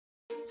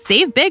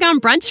Save big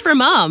on brunch for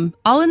mom,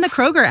 all in the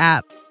Kroger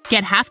app.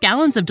 Get half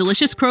gallons of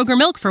delicious Kroger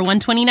milk for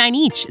 $1.29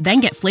 each.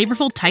 Then get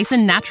flavorful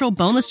Tyson natural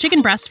boneless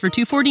chicken breasts for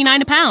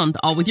 $2.49 a pound,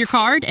 all with your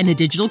card and a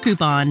digital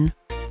coupon.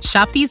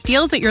 Shop these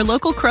deals at your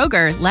local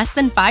Kroger, less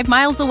than 5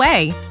 miles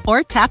away.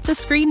 Or tap the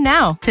screen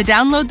now to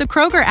download the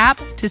Kroger app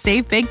to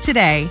save big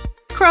today.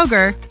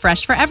 Kroger,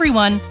 fresh for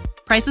everyone.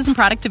 Prices and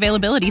product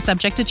availability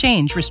subject to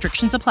change.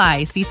 Restrictions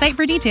apply. See site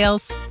for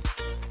details.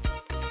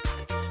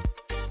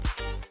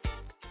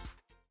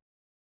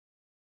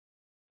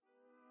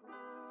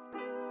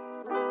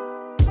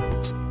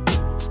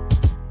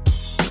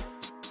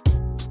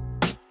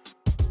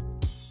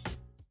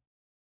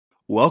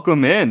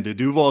 Welcome in to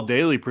Duval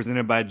Daily,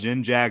 presented by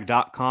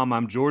GenJag.com.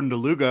 I'm Jordan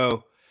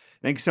DeLugo.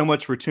 Thank you so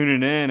much for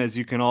tuning in. As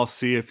you can all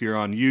see if you're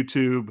on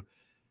YouTube,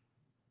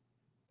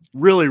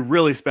 really,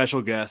 really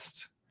special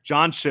guest,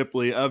 John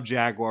Shipley of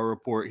Jaguar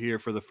Report here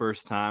for the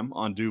first time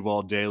on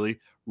Duval Daily.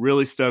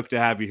 Really stoked to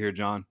have you here,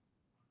 John.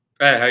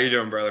 Hey, how you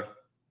doing, brother?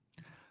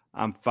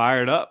 I'm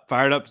fired up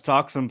to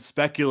talk some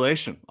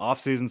speculation,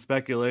 off-season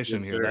speculation.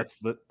 Yes, here.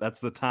 Sir. That's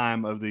the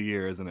time of the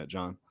year, isn't it,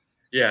 John?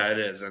 Yeah, it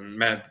is. And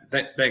Matt,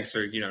 thanks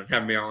for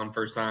having me on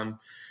first time.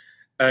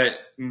 The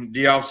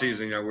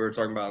offseason, we were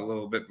talking about a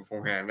little bit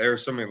beforehand. There were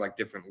so many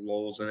different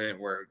lulls in it,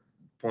 where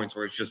points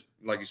where it's just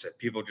like you said,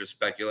 people just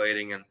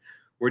speculating, and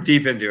we're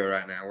deep into it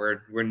right now.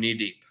 We're knee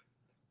deep.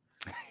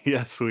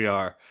 Yes, we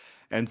are.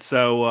 And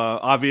so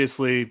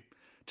obviously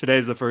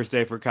today's the first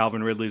day for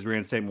Calvin Ridley's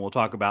reinstatement. We'll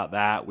talk about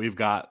that. We've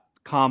got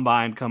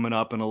combine coming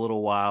up in a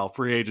little while,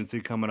 free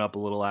agency coming up a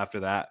little after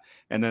that,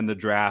 and then the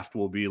draft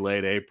will be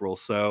late April.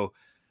 So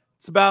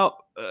it's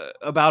about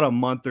a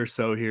month or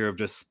so here of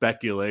just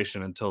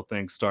speculation until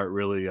things start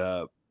really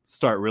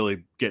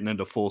getting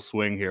into full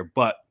swing here.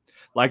 But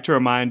like to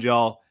remind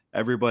y'all,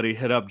 everybody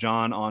hit up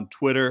John on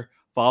Twitter.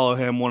 Follow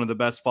him, one of the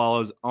best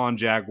follows on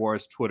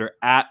Jaguars Twitter,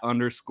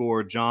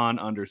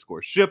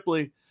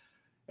 @_John_Shipley.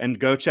 And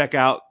go check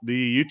out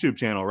the YouTube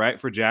channel,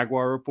 right, for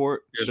Jaguar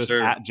Report. Yes, just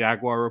sir.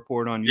 @Jaguar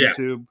Report on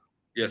YouTube.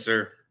 Yes,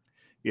 sir.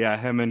 Yeah,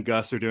 him and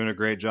Gus are doing a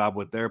great job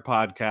with their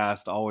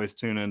podcast. Always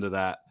tune into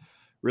that.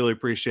 Really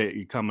appreciate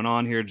you coming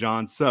on here,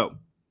 John. So,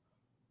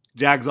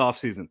 Jags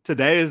offseason.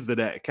 Today is the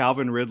day.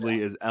 Calvin Ridley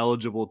is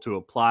eligible to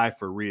apply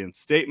for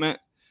reinstatement.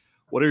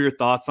 What are your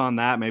thoughts on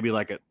that? Maybe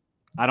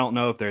I don't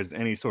know if there's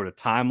any sort of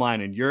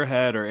timeline in your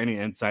head or any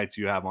insights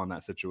you have on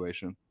that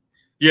situation.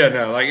 Yeah,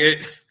 no,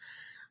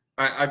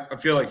 I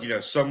feel like,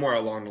 somewhere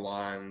along the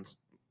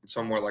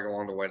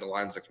way, the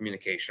lines of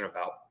communication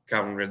about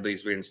Calvin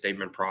Ridley's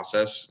reinstatement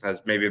process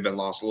has maybe been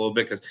lost a little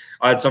bit, because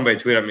I had somebody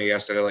tweet at me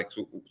yesterday,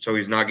 so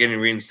he's not getting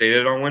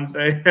reinstated on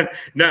Wednesday?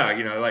 No,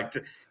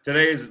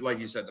 today is, like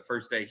you said, the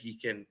first day he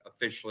can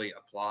officially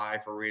apply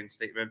for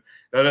reinstatement.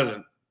 That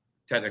doesn't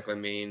technically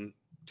mean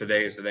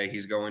today is the day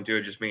he's going to.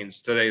 It just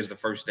means today is the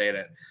first day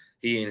that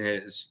he and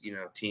his,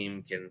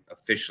 team can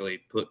officially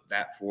put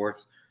that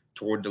forth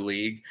toward the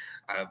league.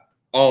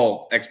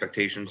 All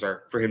expectations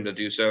are for him to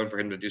do so, and for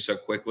him to do so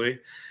quickly.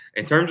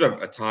 In terms of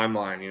a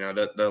timeline,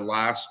 the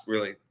last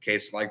really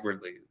case like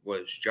Ridley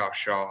was Josh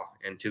Shaw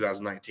in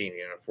 2019,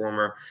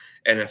 former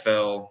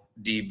NFL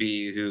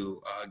DB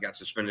who got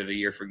suspended a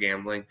year for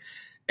gambling.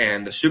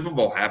 And the Super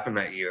Bowl happened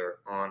that year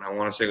on, I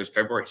want to say it was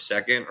February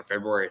 2nd or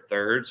February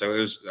 3rd. So it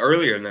was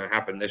earlier than it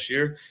happened this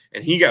year.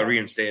 And he got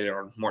reinstated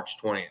on March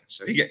 20th.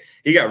 So he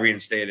got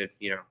reinstated,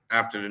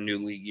 after the new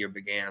league year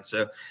began.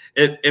 So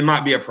it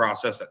might be a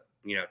process that,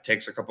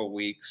 takes a couple of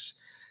weeks.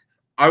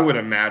 I would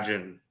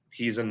imagine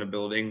he's in the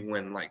building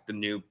when the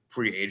new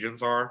free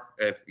agents are,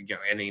 if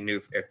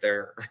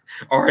there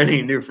are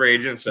any new free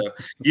agents. So,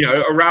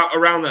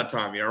 around that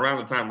time, around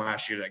the time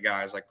last year that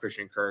guys like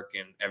Christian Kirk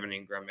and Evan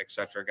Ingram, et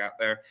cetera, got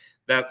there,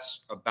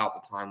 that's about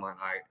the timeline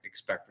I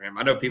expect for him.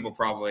 I know people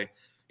probably,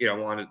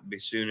 want it to be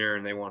sooner,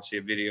 and they want to see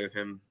a video of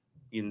him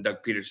and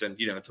Doug Peterson,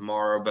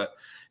 tomorrow, but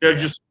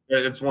just,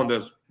 it's one of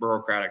those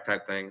bureaucratic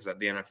type things that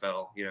the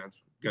NFL,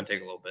 it's going to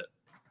take a little bit.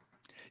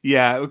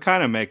 Yeah, it would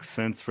kind of make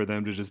sense for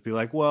them to just be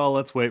like, well,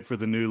 let's wait for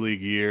the new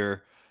league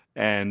year.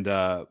 And,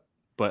 but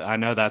I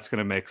know that's going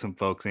to make some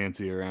folks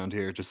antsy around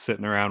here, just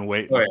sitting around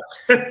waiting. Oh,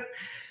 yeah.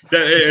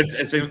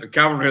 it's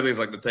Calvin Ridley is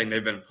the thing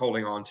they've been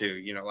holding on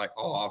to,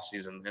 all off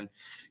season. And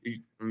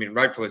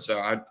rightfully so.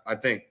 I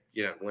think,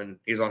 when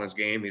he's on his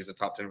game, he's the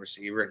top 10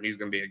 receiver, and he's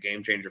going to be a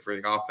game changer for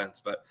the offense.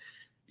 But,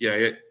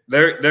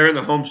 they're in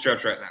the home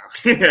stretch right now.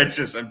 It's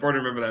just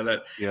important to remember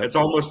that yep. It's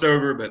almost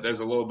over, but there's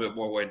a little bit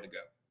more waiting to go.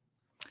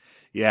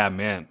 Yeah,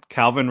 man.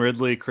 Calvin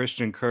Ridley,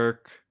 Christian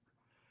Kirk.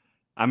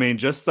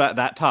 Just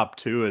that top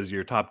two as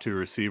your top two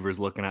receivers,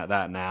 looking at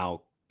that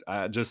now,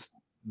 just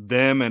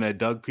them and a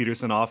Doug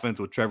Peterson offense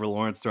with Trevor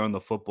Lawrence throwing the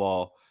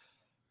football.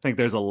 I think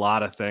there's a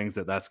lot of things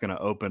that's going to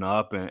open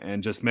up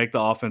and just make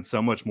the offense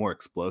so much more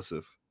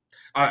explosive.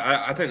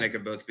 I think they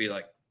could both be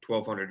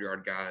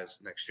 1,200-yard guys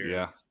next year.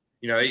 Yeah.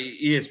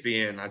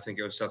 ESPN, I think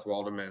it was Seth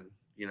Waldman,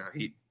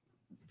 he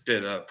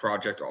did a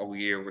project all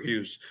year where he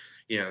was,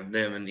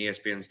 them and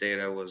ESPN's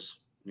data was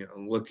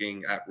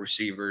looking at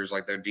receivers,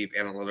 like their deep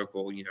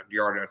analytical,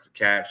 yard after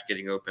catch,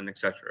 getting open,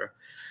 etc.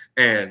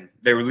 And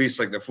they released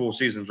like the full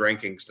season's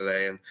rankings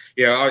today. And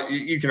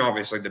you can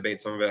obviously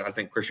debate some of it. I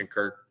think Christian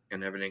Kirk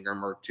and Evan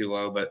Ingram are too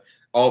low, but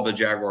all the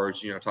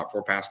Jaguars, top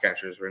 4 pass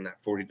catchers are in that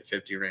 40 to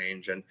 50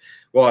 range. And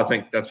I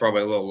think that's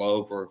probably a little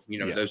low for,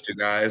 those two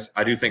guys.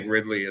 I do think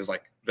Ridley is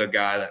like the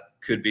guy that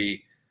could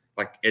be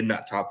like in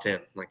that top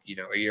 10, like,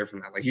 a year from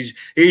now. Like he's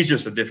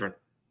just a different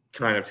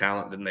kind of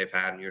talent than they've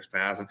had in years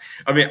past. And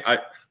I mean,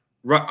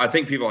 I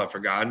think people have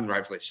forgotten,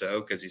 rightfully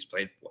so, because he's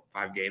played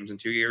 5 games in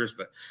 2 years.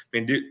 But I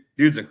mean,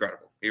 dude's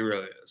incredible. He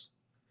really is.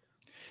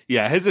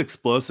 Yeah, his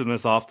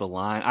explosiveness off the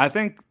line. I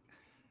think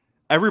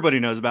everybody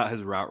knows about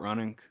his route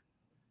running,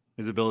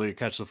 his ability to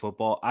catch the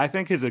football. I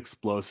think his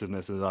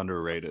explosiveness is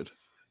underrated.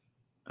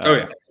 Oh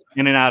yeah,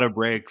 in and out of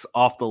breaks,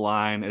 off the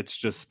line, it's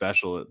just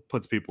special. It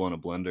puts people in a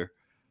blender.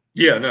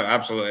 Yeah, no,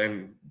 absolutely.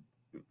 And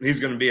he's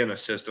going to be in a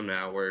system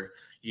now where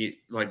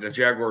like the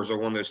Jaguars are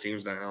one of those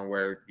teams now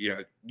where,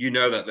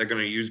 that they're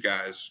going to use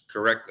guys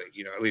correctly,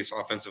 at least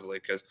offensively.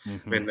 Because,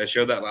 I mean, they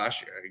showed that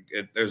last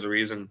year. There's a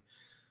reason,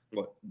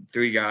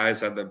 3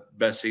 guys had the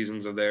best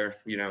seasons of their,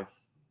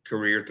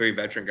 career, 3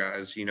 veteran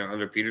guys,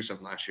 under Peterson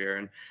last year.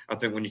 And I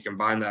think when you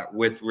combine that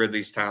with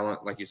Ridley's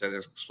talent, like you said,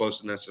 his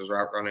explosiveness, his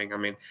route running, I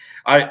mean,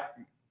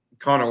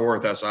 Connor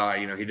Orth,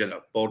 SI, he did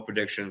a bold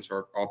predictions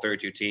for all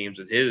 32 teams,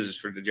 and his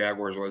for the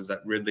Jaguars was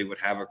that Ridley would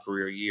have a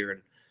career year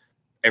in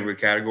every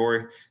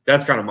category.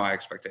 That's kind of my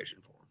expectation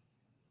for him.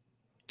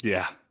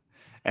 Yeah.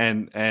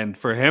 And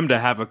for him to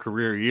have a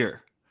career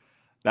year,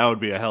 that would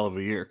be a hell of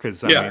a year.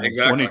 Because, exactly.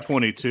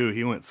 2022,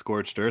 he went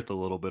scorched earth a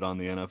little bit on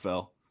the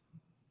NFL.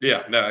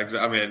 Yeah, no,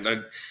 exactly. I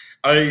mean,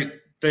 I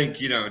think,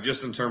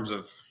 just in terms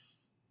of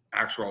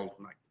actual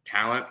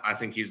talent, I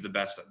think he's the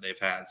best that they've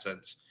had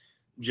since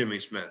Jimmy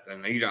Smith.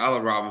 And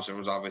Allen Robinson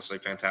was obviously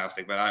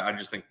fantastic, but I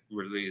just think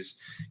Ridley is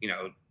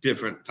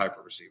different type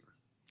of receiver.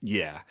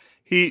 Yeah,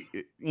 he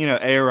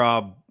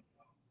A-Rob,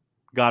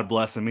 God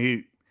bless him,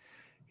 he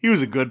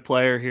was a good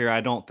player here.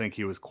 I don't think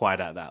he was quite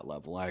at that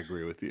level. I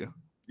agree with you.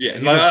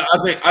 Yeah,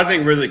 I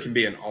think Ridley can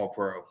be an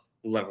all-pro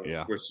level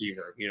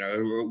receiver,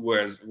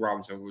 whereas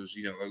Robinson was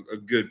a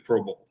good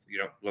Pro Bowl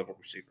level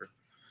receiver.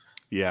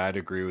 Yeah, I'd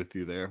agree with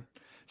you there.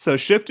 So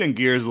shifting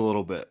gears a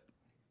little bit.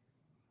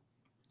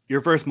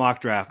 Your first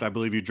mock draft, I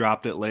believe you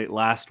dropped it late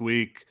last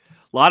week.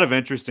 A lot of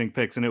interesting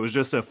picks, and it was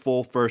just a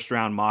full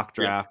first-round mock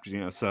draft.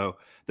 So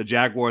the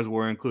Jaguars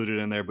were included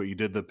in there, but you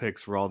did the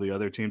picks for all the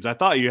other teams. I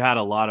thought you had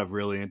a lot of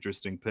really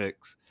interesting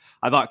picks.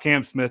 I thought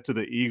Cam Smith to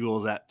the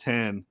Eagles at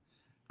 10.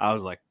 I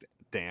was like,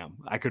 damn,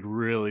 I could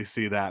really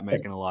see that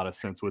making a lot of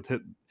sense with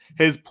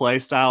his play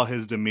style,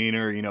 his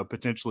demeanor,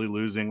 potentially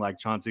losing like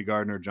Chauncey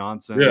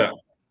Gardner-Johnson. Yeah.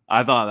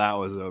 I thought that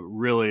was a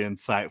really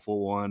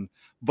insightful one.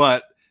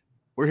 But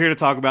we're here to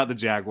talk about the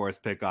Jaguars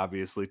pick,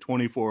 obviously,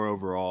 24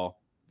 overall.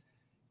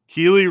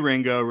 Keely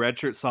Ringo,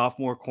 redshirt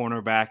sophomore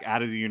cornerback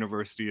out of the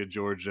University of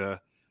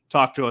Georgia.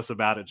 Talk to us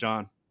about it,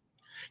 John.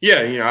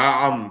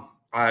 Yeah,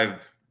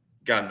 I've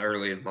gotten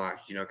early in my,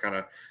 kind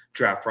of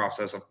draft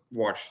process. I've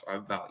watched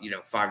about,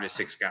 5 to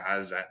 6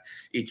 guys at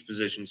each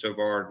position so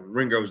far. And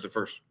Ringo's the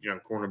first,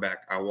 cornerback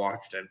I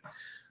watched. And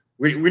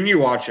when you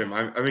watch him,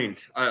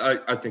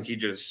 I think he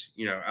just,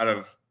 out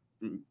of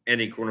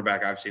any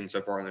cornerback I've seen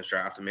so far in this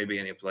draft, and maybe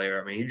any player,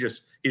 I mean,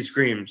 he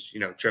screams,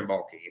 Trent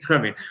Baalke. I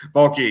mean,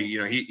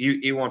 Baalke,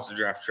 he wants to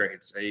draft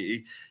trades.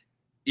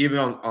 Even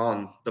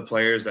on the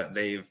players that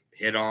they've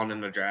hit on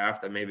in the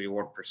draft that maybe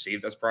weren't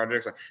perceived as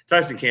projects, like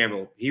Tyson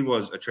Campbell, he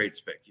was a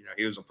trades pick.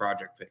 He was a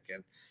project pick,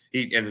 and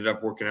he ended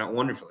up working out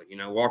wonderfully.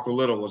 Walker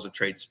Little was a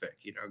trades pick.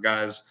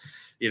 Guys,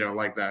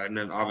 like that. And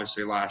then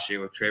obviously last year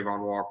with Trayvon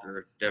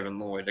Walker, Devin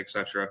Lloyd,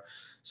 etc.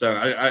 So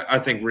I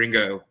think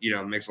Ringo,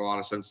 makes a lot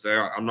of sense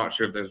there. I'm not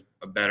sure if there's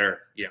a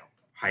better,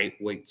 height,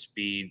 weight,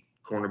 speed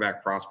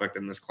cornerback prospect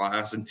in this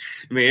class. And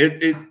I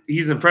mean,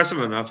 he's impressive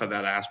enough at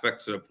that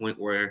aspect to the point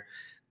where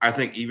I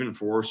think even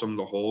for some of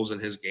the holes in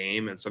his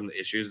game and some of the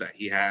issues that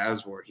he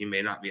has where he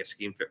may not be a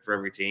scheme fit for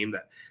every team,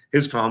 that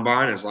his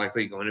combine is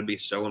likely going to be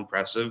so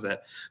impressive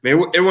that, I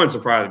mean, it wouldn't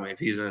surprise me if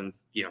he's in,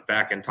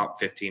 back in top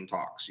 15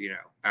 talks,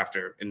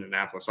 after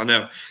Indianapolis. I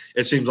know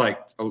it seems like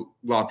a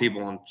lot of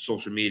people on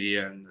social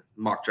media and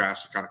mock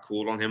drafts have kind of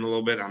cooled on him a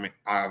little bit. I mean,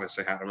 I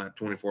obviously had him at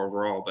 24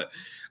 overall, but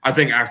I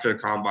think after the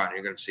combine,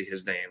 you're going to see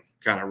his name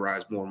kind of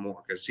rise more and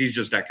more because he's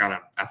just that kind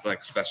of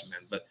athletic specimen.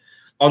 But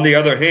on the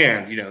other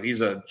hand, he's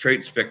a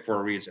traits pick for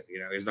a reason.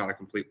 He's not a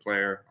complete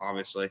player,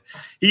 obviously.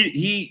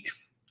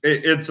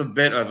 It's a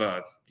bit of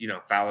a,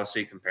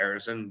 fallacy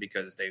comparison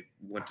because they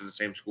went to the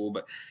same school,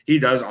 but he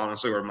does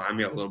honestly remind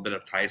me a little bit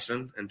of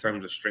Tyson in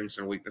terms of strengths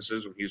and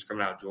weaknesses when he was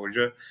coming out of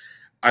Georgia.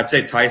 I'd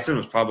say Tyson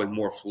was probably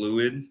more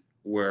fluid,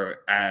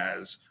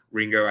 whereas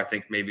Ringo, I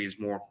think maybe is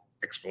more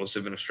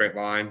explosive in a straight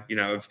line,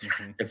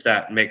 if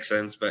that makes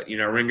sense. But,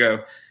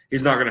 Ringo,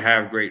 he's not going to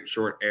have great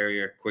short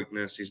area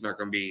quickness. He's not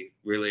going to be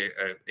really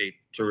a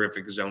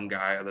terrific zone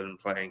guy other than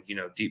playing,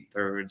 deep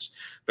thirds.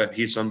 But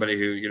he's somebody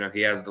who,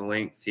 he has the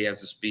length, he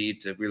has the speed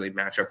to really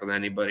match up with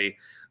anybody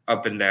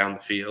up and down the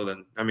field.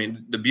 And I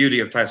mean, the beauty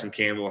of Tyson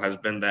Campbell has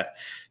been that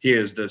he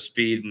has the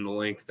speed and the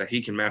length that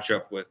he can match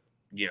up with,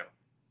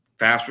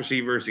 fast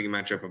receivers. He can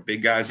match up with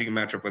big guys. He can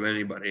match up with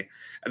anybody.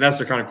 And that's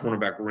the kind of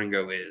cornerback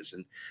Ringo is.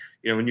 And,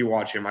 when you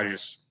watch him, I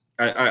just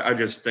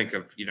think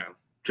of,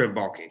 Trent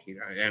Baalke,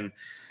 and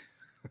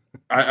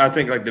I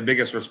think like the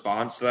biggest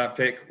response to that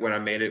pick when I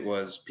made it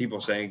was people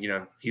saying,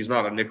 he's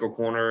not a nickel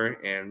corner,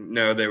 and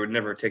no, they would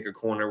never take a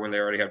corner when they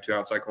already have two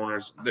outside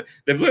corners.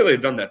 They've literally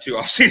done that 2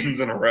 off seasons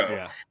in a row.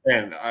 Yeah.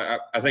 And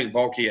I think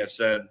Baalke has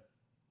said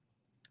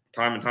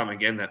time and time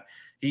again that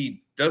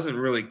he doesn't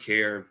really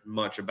care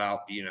much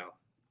about,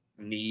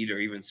 need or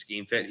even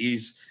scheme fit.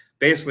 He's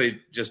basically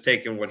just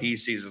taking what he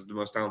sees as the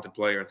most talented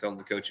player and telling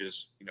the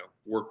coaches,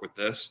 work with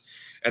this.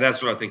 And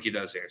that's what I think he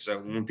does here. So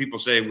when people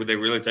say, would they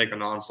really take a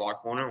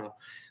non-slot corner? Well,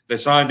 they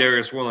signed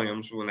Darius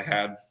Williams when they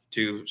had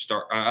to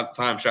start. At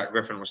the time, Shaq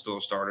Griffin was still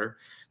a starter.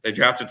 They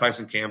drafted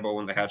Tyson Campbell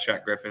when they had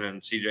Shaq Griffin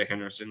and C.J.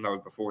 Henderson. That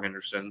was before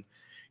Henderson,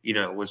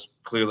 was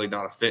clearly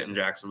not a fit in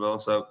Jacksonville.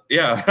 So,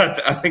 yeah,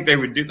 I think they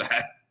would do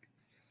that.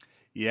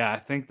 Yeah, I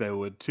think they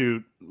would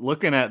too.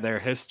 Looking at their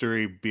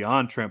history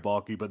beyond Trent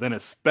Baalke, but then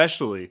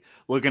especially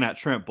looking at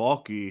Trent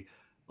Baalke,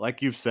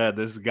 like you've said,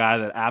 this is a guy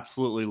that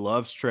absolutely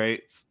loves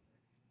traits.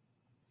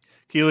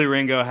 Keely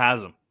Ringo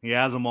has them. He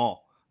has them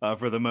all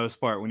for the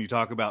most part when you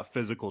talk about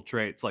physical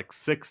traits. Like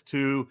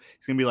 6'2",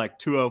 he's going to be like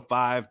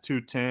 205,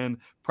 210,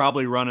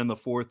 probably running the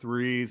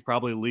 4.3s,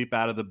 probably leap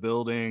out of the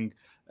building.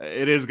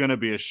 It is going to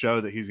be a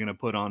show that he's going to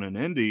put on in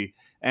Indy.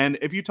 And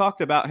if you talked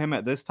about him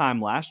at this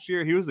time last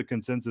year, he was the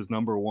consensus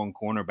number 1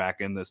 cornerback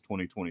in this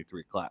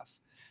 2023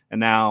 class. And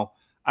now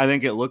I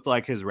think it looked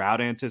like his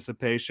route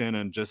anticipation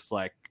and just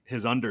like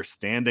his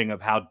understanding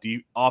of how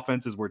deep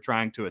offenses were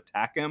trying to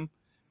attack him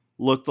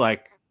looked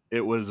like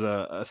it was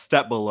a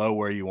step below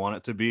where you want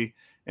it to be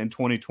in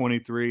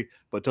 2023.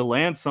 But to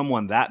land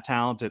someone that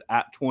talented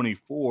at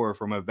 24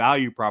 from a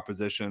value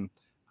proposition,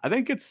 I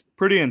think it's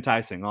pretty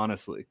enticing,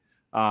 honestly.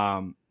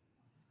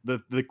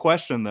 The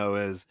question, though,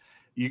 is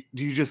do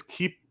you just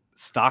keep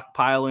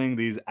stockpiling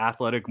these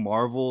athletic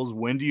marvels?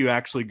 When do you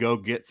actually go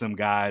get some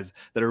guys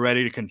that are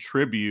ready to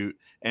contribute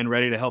and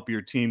ready to help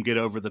your team get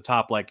over the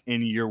top, like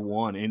in year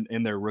one,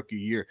 in their rookie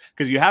year?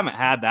 Because you haven't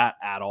had that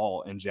at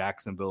all in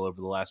Jacksonville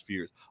over the last few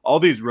years. All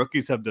these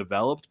rookies have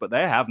developed, but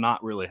they have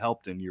not really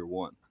helped in year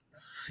one.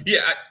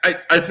 Yeah,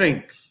 I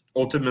think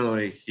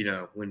ultimately,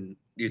 when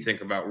you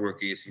think about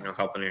rookies,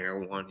 helping in year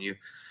one, you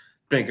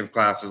think of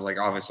classes like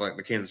obviously like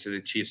the Kansas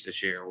City Chiefs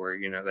this year where,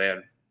 they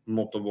had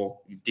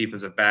multiple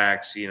defensive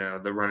backs,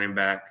 the running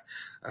back,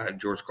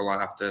 George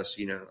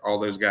Kalafdis, all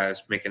those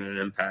guys making an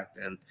impact.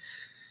 And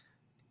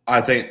I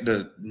think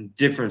the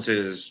difference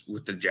is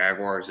with the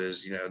Jaguars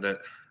is, that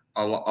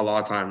a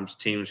lot of times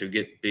teams who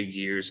get big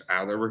years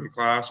out of their rookie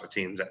class are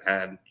teams that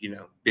had,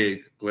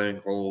 big glaring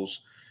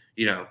holes,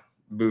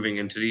 moving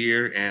into the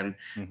year. And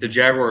the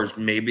Jaguars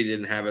maybe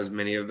didn't have as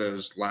many of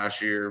those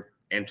last year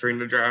entering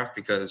the draft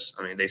because,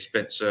 they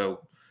spent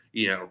so,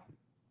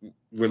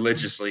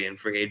 religiously in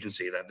free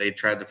agency that they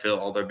tried to fill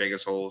all their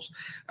biggest holes,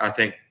 I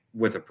think,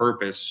 with a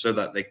purpose so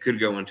that they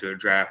could go into a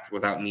draft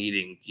without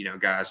needing,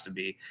 guys to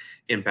be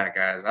impact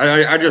guys.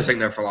 I just think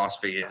their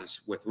philosophy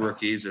is with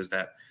rookies is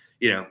that,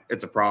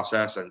 it's a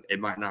process and it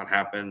might not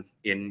happen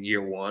in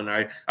year one.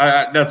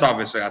 That's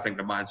obviously, I think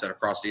the mindset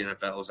across the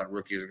NFL is that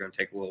rookies are going to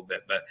take a little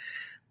bit, but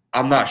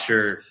I'm not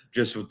sure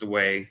just with the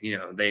way,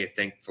 they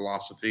think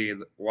philosophy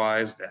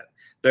wise that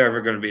they're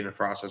ever going to be in a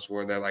process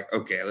where they're like,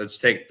 okay, let's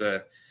take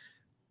the,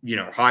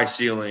 high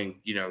ceiling,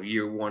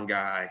 year one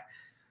guy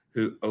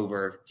who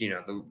over,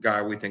 the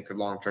guy we think could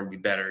long-term be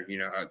better,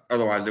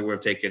 otherwise they would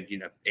have taken,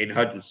 Aiden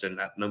Hutchinson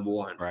at number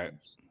one. Right.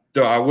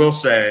 So I will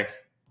say,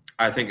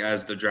 I think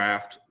as the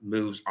draft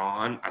moves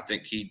on, I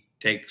think he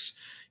takes,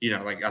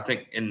 I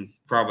think in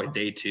probably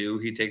day 2,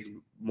 he takes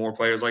more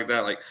players like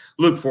that, like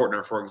Luke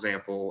Fortner, for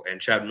example,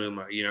 and Chad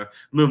Muma.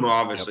 Muma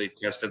obviously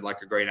tested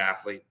like a great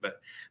athlete,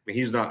 but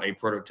he's not a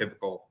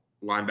prototypical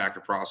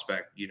linebacker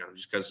prospect,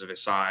 just because of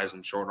his size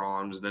and short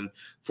arms. And then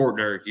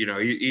Fortner,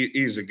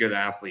 he's a good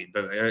athlete,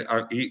 but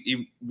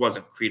he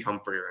wasn't Creed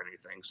Humphrey or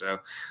anything. So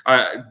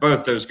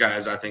both those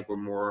guys, I think, were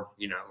more,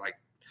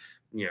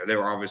 they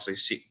were obviously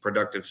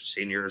productive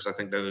seniors. I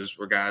think those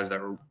were guys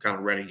that were kind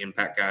of ready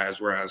impact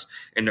guys, whereas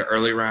in the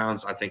early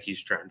rounds, I think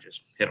he's trying to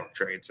just hit on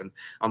traits, and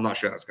I'm not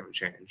sure that's going to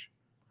change.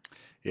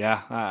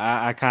 Yeah,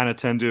 I kind of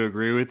tend to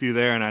agree with you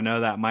there, and I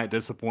know that might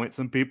disappoint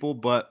some people,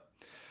 but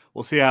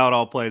we'll see how it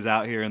all plays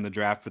out here in the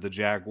draft for the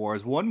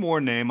Jaguars. One more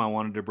name I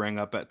wanted to bring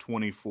up at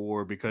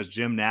 24 because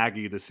Jim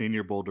Nagy, the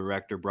Senior Bowl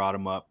director, brought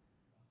him up.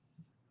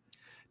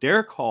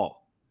 Derek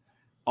Hall,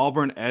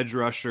 Auburn edge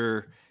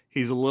rusher.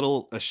 He's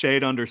a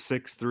shade under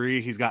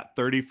 6'3". He's got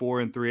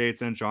 34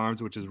 3/8 inch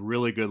arms, which is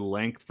really good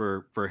length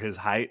for his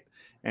height.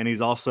 And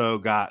he's also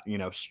got,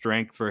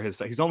 strength for his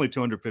 – he's only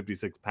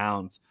 256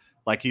 pounds.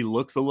 Like, he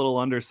looks a little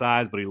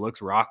undersized, but he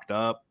looks rocked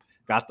up,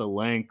 got the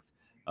length.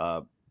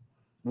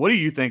 What do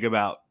you think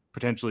about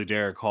potentially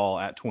Derek Hall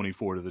at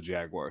 24 to the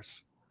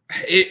Jaguars?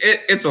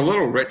 It's a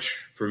little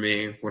rich for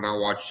me when I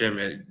watched him.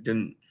 It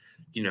didn't,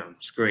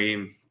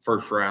 scream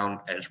first-round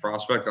edge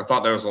prospect. I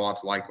thought there was a lot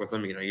to like with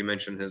him. You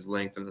mentioned his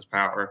length and his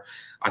power.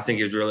 I think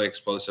he's really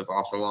explosive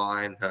off the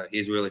line.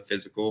 He's really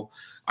physical.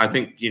 I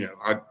think,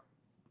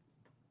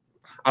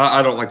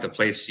 I don't like to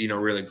place,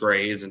 really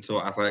grades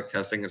until athletic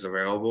testing is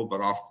available,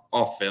 but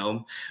off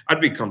film, I'd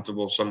be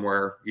comfortable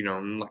somewhere,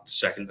 in like the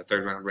second to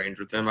third round range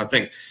with him. I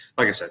think,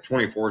 like I said,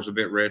 24 is a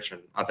bit rich,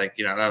 and I think,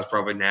 that was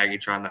probably Nagy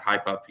trying to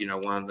hype up,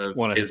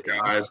 one of his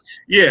guys.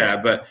 Yeah,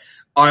 but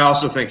I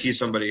also think he's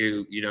somebody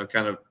who,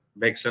 kind of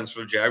makes sense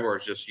for the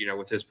Jaguars just,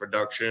 with his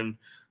production,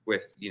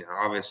 with,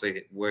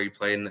 obviously where he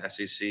played in the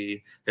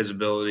SEC, his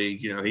ability,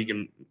 he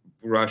can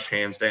rush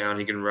hands down,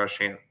 he can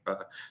rush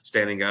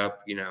standing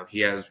up. He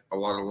has a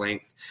lot of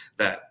length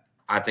that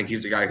I think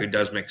he's a guy who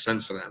does make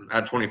sense for them.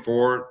 At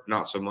 24,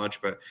 not so much,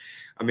 but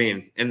I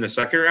mean, in the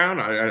second round,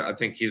 I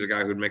think he's a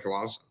guy who'd make a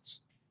lot of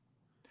sense.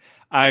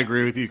 I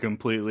agree with you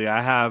completely.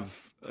 I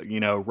have,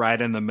 right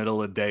in the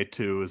middle of day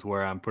 2 is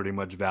where I'm pretty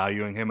much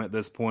valuing him at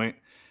this point.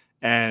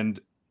 And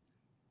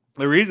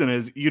the reason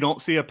is you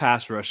don't see a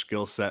pass rush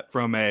skill set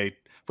from a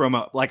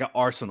like an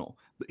Arsenal.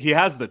 He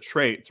has the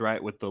traits,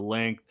 right, with the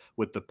length,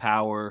 with the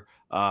power,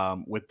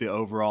 with the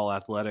overall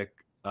athletic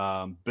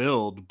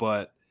build,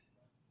 but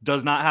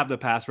does not have the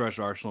pass rush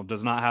arsenal,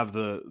 does not have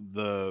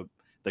the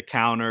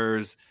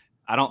counters.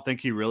 I don't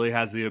think he really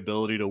has the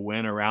ability to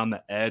win around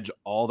the edge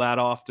all that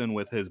often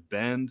with his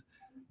bend,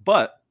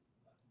 but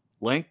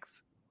length,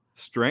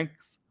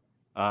 strength,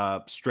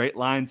 straight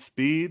line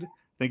speed, I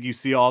think you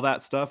see all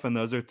that stuff, and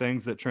those are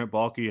things that Trent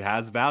Baalke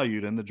has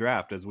valued in the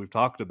draft, as we've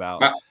talked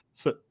about.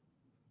 So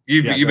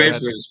you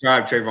basically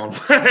described Trayvon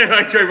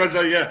like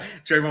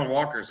Trayvon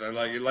Walker. So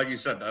like you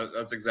said,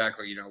 that's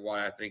exactly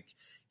why I think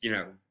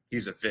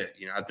he's a fit.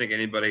 I think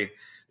anybody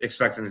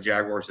expecting the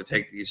Jaguars to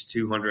take these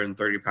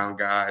 230-pound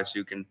guys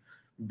who can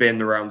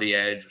bend around the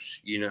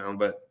edge,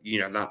 but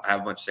not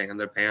have much sand in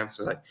their pants.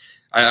 So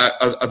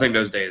I think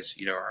those days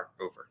are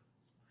over.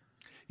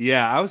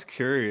 Yeah, I was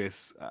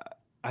curious.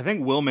 I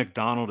think Will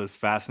McDonald is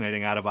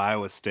fascinating out of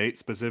Iowa State,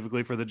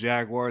 specifically for the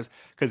Jaguars,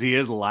 because he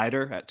is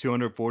lighter at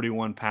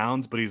 241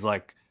 pounds, but he's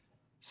like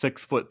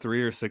 6'3"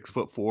 or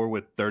 6'4"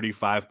 with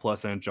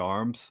 35+ inch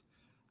arms.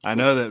 I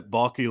know that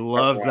Baalke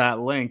loves that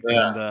length,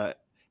 and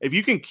if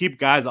you can keep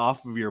guys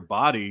off of your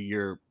body,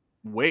 your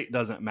weight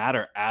doesn't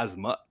matter as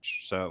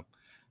much. So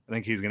I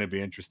think he's going to be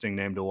an interesting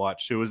name to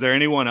watch too. Is there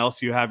anyone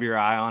else you have your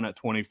eye on at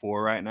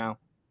 24 right now?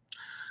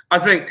 I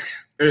think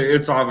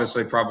it's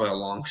obviously probably a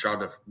long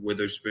shot if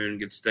Witherspoon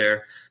gets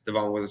there.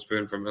 Devon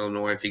Witherspoon from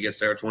Illinois, if he gets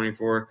there at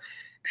 24.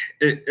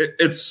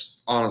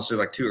 It's honestly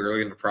like too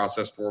early in the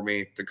process for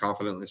me to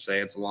confidently say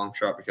it's a long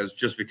shot because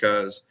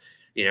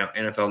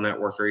NFL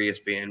Network or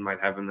ESPN might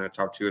have in the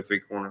top 2 or 3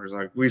 corners.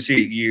 Like we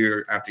see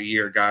year after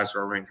year, guys who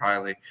are ranked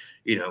highly,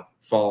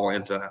 fall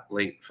into that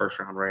late first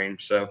round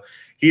range. So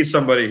he's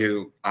somebody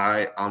who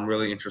I'm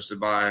really interested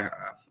by.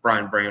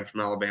 Brian Branch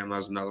from Alabama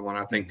is another one.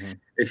 I think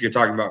if you're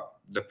talking about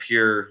the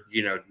pure,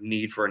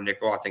 need for a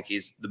nickel, I think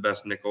he's the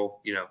best nickel,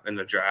 in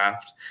the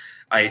draft.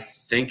 I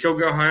think he'll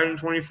go higher than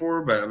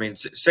 24, but I mean,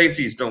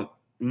 safeties don't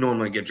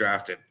normally get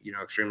drafted,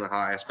 extremely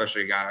high,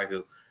 especially a guy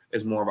who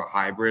is more of a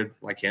hybrid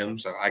like him.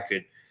 So I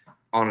could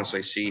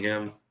honestly see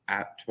him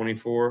at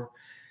 24.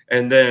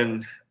 And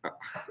then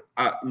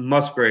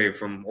Musgrave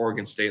from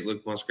Oregon State,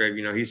 Luke Musgrave,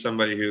 he's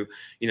somebody who,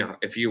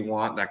 if you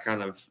want that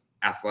kind of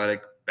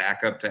athletic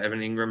backup to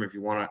Evan Ingram, if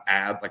you want to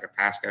add like a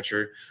pass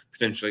catcher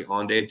potentially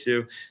on day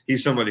 2,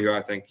 he's somebody who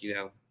I think,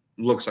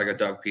 looks like a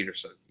Doug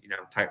Peterson,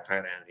 type tight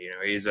end.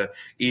 He's a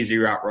easy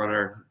route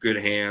runner, good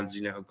hands,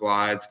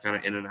 glides kind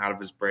of in and out of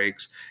his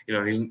breaks.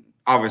 He's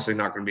obviously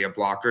not going to be a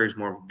blocker. He's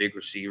more of a big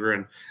receiver.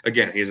 And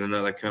again, he's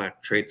another kind of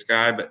traits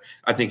guy, but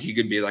I think he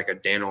could be like a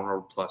Dan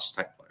Arnold plus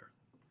type player.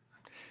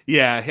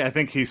 Yeah, I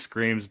think he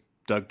screams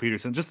Doug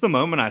Peterson. Just the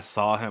moment I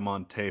saw him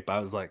on tape, I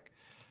was like,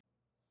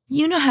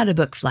 you know how to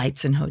book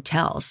flights and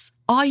hotels.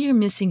 All you're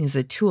missing is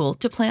a tool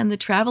to plan the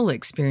travel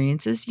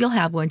experiences you'll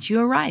have once you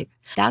arrive.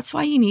 That's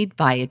why you need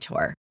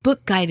Viator.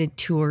 Book guided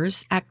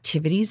tours,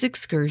 activities,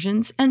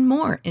 excursions, and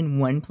more in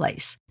one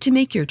place to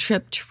make your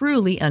trip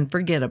truly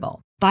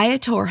unforgettable.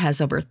 Viator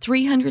has over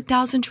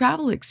 300,000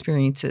 travel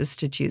experiences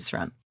to choose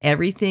from.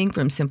 Everything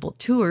from simple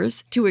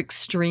tours to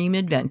extreme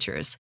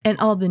adventures and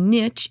all the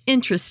niche,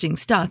 interesting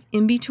stuff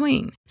in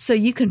between. So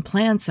you can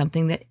plan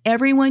something that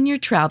everyone you're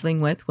traveling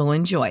with will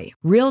enjoy.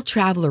 Real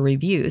traveler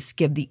reviews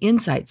give the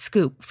inside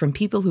scoop from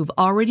people who've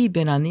already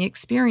been on the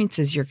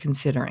experiences you're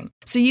considering.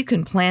 So you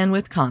can plan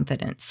with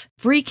confidence.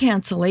 Free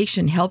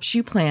cancellation helps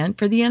you plan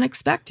for the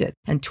unexpected.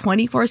 And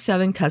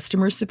 24/7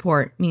 customer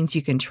support means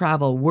you can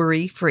travel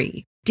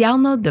worry-free.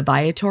 Download the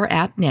Viator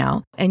app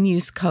now and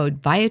use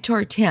code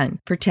Viator10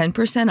 for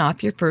 10%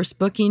 off your first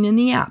booking in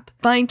the app.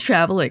 Find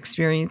travel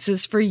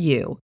experiences for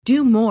you.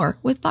 Do more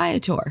with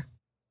Viator.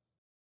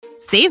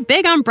 Save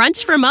big on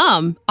brunch for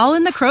mom, all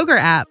in the Kroger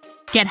app.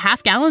 Get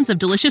half gallons of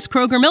delicious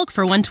Kroger milk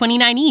for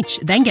 $1.29 each.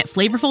 Then get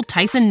flavorful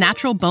Tyson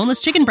natural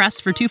boneless chicken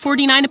breasts for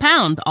 $2.49 a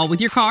pound, all with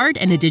your card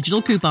and a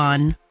digital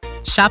coupon.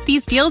 Shop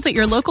these deals at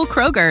your local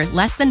Kroger,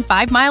 less than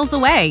 5 miles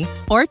away.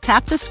 Or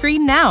tap the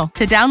screen now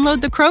to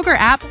download the Kroger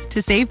app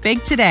to save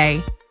big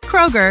today.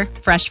 Kroger,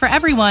 fresh for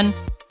everyone.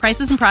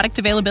 Prices and product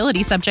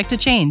availability subject to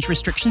change.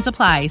 Restrictions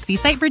apply. See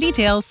site for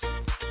details.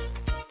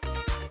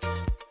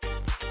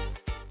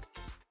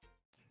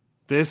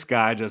 This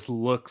guy just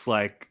looks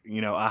like,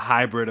 a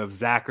hybrid of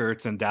Zach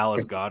Ertz and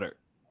Dallas Goedert,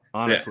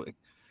 honestly.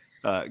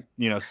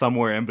 Yeah.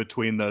 Somewhere in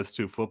between those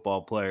two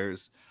football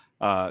players.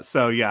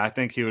 I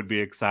think he would be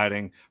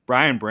exciting.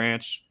 Brian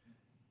Branch,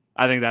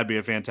 I think that'd be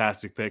a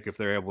fantastic pick if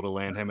they're able to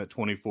land him at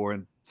 24.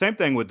 And same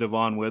thing with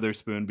Devon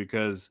Witherspoon,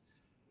 because,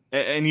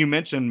 and you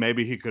mentioned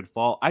maybe he could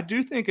fall. I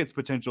do think it's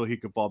potential he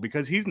could fall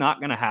because he's not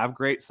going to have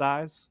great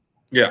size.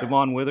 Yeah.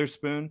 Devon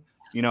Witherspoon.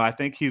 I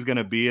think he's going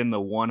to be in the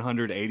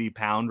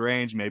 180-pound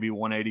range, maybe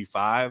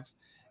 185,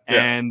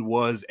 and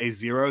was a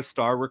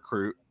 0-star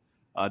recruit,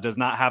 does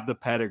not have the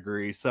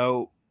pedigree.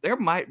 So there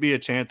might be a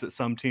chance that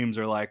some teams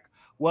are like,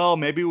 well,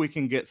 maybe we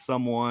can get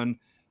someone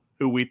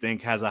who we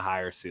think has a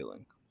higher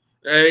ceiling.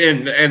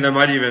 And there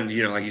might even,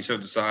 like you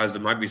said, the size,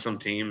 there might be some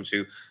teams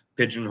who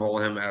pigeonhole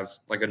him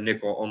as like a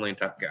nickel only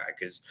type guy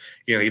because,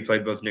 he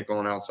played both nickel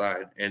and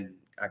outside and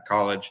at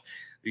college,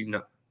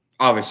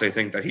 obviously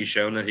think that he's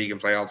shown that he can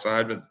play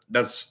outside, but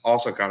that's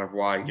also kind of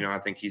why, I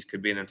think he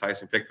could be an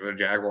enticing pick for the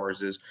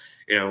Jaguars is,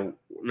 no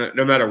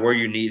matter where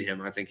you need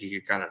him, I think he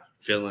could kind of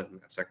fill in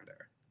that secondary.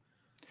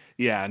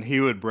 Yeah, and he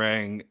would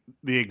bring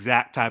the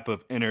exact type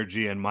of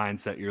energy and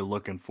mindset you're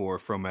looking for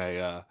from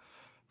a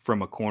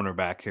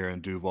cornerback here in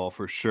Duval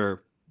for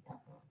sure.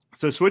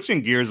 So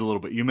switching gears a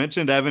little bit, you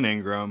mentioned Evan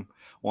Ingram.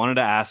 Wanted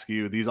to ask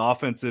you these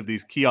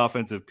key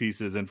offensive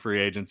pieces in free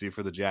agency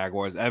for the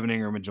Jaguars, Evan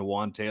Ingram and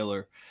Jawan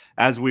Taylor.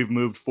 As we've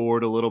moved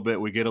forward a little bit,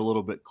 we get a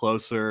little bit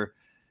closer.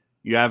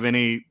 You have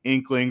any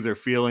inklings or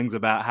feelings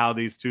about how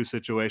these two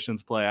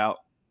situations play out?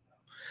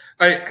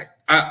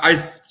 I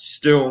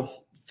still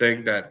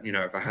think that,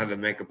 if I had to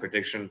make a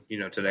prediction,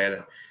 today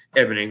that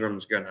Evan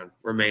Ingram's going to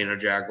remain a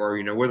Jaguar,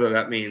 whether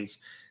that means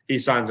he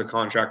signs a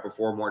contract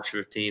before March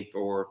 15th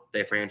or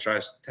they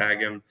franchise tag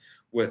him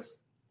with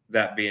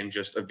that being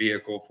just a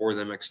vehicle for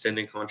them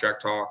extending contract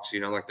talks,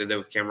 like they did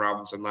with Cam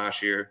Robinson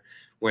last year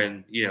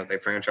when, they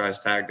franchise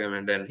tagged him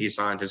and then he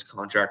signed his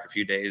contract a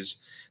few days.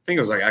 I think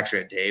it was like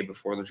actually a day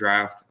before the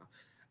draft.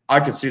 I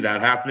could see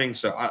that happening.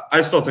 So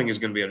I still think he's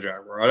going to be a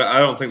Jaguar. I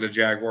don't think the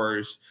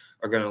Jaguars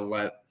are going to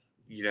let,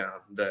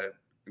 the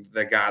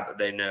guy that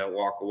they know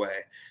walk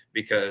away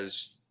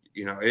because,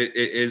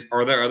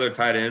 are there other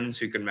tight ends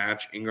who can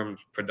match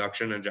Ingram's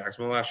production in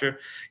Jacksonville last year?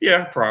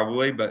 Yeah,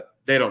 probably, but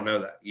they don't know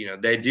that.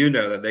 They do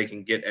know that they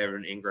can get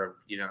Evan Ingram,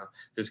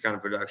 this kind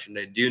of production.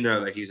 They do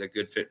know that he's a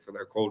good fit for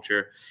their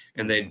culture,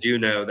 and they do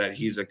know that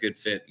he's a good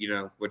fit,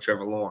 with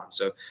Trevor Lawrence.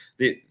 So,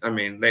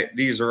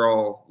 these are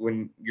all,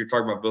 when you're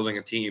talking about building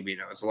a team,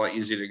 it's a lot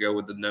easier to go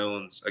with the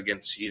knowns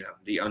against,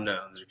 the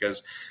unknowns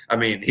because,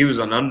 he was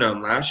an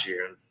unknown last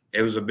year, and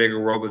it was a bigger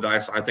roll of the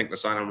dice, I think, to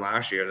sign him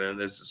last year than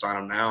it is to sign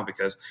him now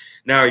because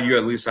now you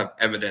at least have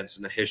evidence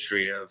in the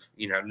history of,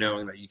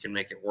 knowing that you can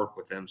make it work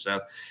with him. So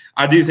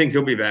I do think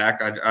he'll be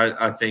back.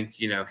 I think,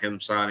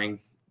 him signing,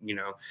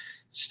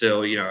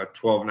 still, a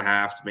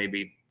 12.5 to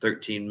maybe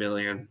 $13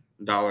 million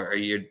a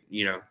year,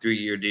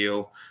 3-year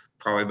deal,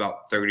 probably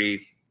about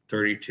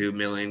 32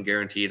 million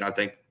guaranteed, I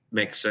think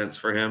makes sense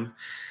for him.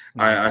 Mm-hmm.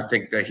 I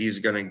think that he's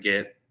going to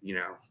get,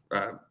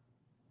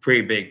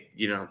 pretty big,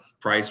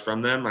 price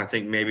from them. I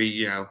think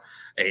maybe,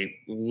 a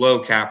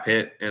low cap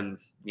hit in,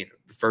 the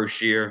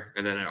first year,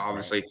 and then it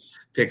obviously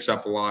picks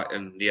up a lot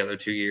in the other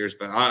 2 years.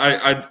 But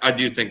I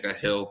do think that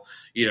he'll,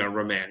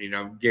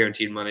 remain,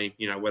 guaranteed money,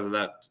 whether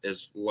that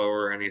is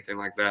lower or anything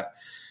like that.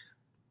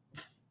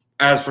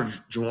 As for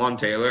Jawan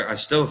Taylor, I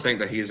still think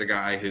that he's a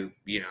guy who,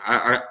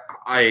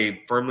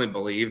 I firmly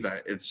believe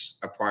that it's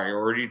a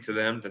priority to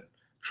them to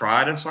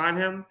try to sign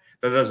him.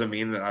 That doesn't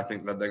mean that I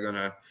think that they're going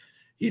to,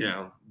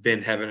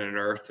 bend heaven and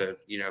earth to,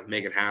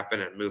 make it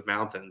happen and move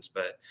mountains.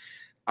 But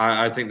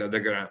I think that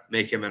they're going to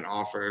make him an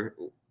offer,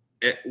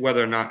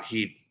 whether or not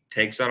he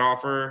takes that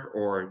offer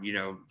or,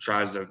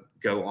 tries to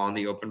go on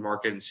the open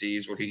market and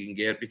sees what he can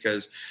get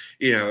because,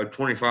 a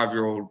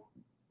 25-year-old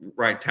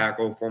right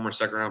tackle, former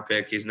second-round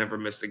pick, he's never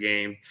missed a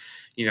game.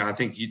 I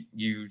think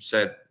you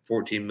said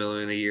 $14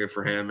 million a year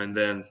for him, and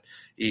then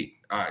he,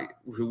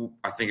 who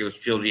I think it was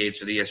Field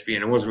Yates of the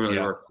ESPN. It wasn't really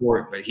a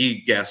report, but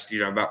he guessed,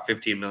 about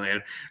 $15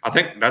 million. I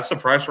think that's the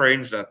price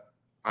range that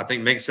I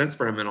think makes sense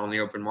for him and on the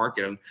open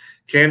market. And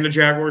can the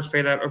Jaguars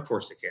pay that? Of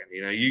course they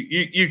can.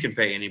 You can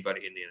pay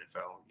anybody in the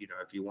NFL,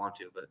 if you want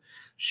to, but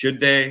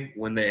should they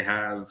when they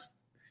have,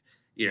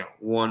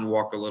 one,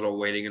 Walker Little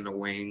waiting in the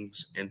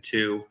wings, and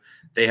two,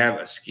 they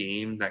have a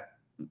scheme that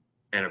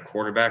and a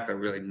quarterback that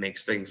really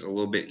makes things a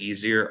little bit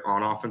easier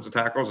on offensive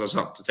tackles. That's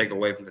not to take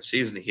away from the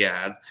season he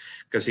had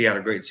because he had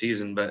a great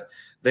season, but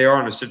they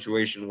are in a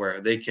situation where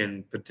they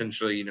can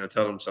potentially,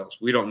 tell themselves,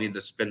 we don't need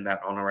to spend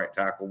that on a right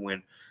tackle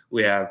when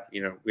we have,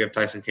 we have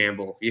Tyson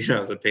Campbell,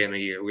 to pay in a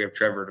year. We have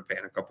Trevor to pay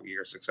in a couple of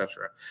years,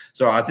 etc.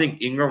 So I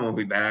think Ingram will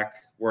be back,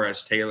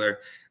 whereas Taylor,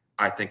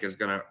 I think, is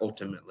going to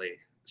ultimately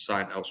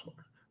sign elsewhere.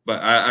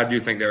 But I do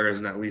think there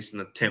isn't at least an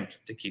attempt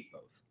to keep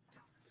both.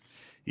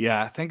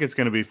 Yeah, I think it's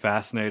going to be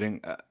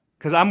fascinating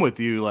because I'm with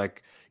you.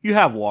 Like, you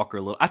have Walker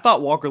Little. I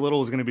thought Walker Little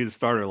was going to be the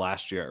starter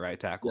last year at right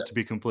tackle, to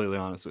be completely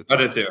honest with you. I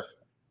did too.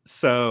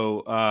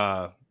 So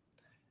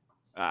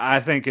I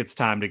think it's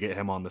time to get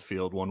him on the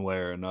field one way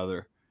or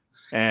another.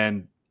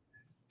 And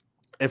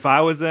if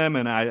I was them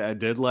and I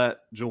did let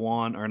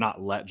Juwan, or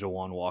not let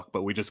Juwan walk,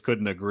 but we just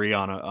couldn't agree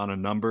on a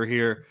number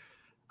here,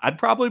 I'd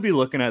probably be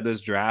looking at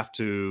this draft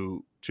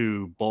to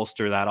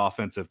bolster that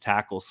offensive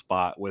tackle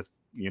spot with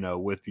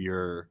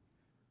your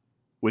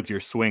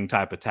swing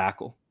type of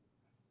tackle.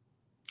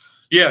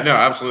 Yeah, no,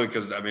 absolutely.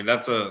 Because I mean,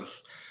 that's a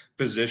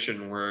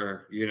position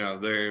where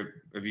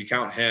if you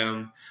count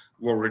him,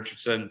 Will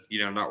Richardson,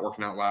 not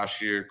working out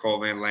last year, Cole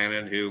Van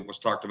Lanen, who was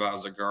talked about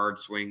as a guard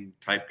swing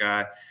type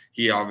guy,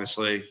 he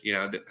obviously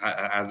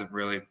hasn't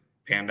really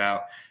panned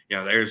out.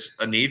 There's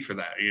a need for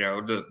that.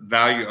 The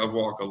value of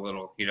Walker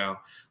Little,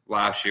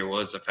 last year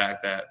was the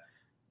fact that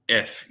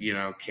if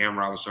Cam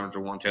Robinson or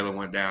Jawan Taylor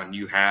went down,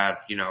 you had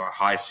a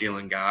high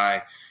ceiling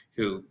guy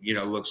who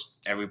looks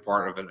every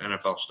part of an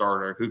NFL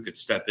starter who could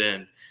step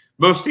in.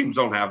 Most teams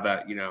don't have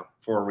that,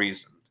 for a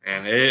reason,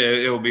 and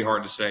it will be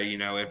hard to say,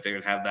 if they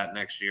would have that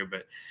next year.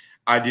 But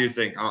I do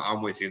think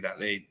I'm with you that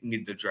they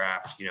need to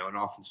draft, an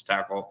offensive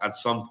tackle at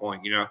some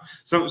point,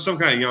 some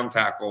kind of young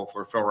tackle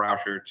for Phil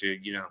Rauscher to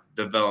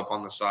develop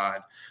on the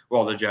side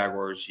while the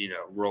Jaguars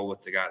roll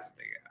with the guys that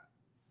they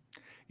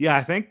got. Yeah,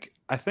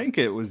 I think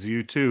it was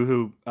you too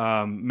who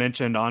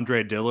mentioned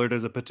Andre Dillard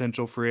as a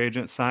potential free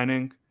agent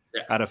signing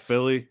out of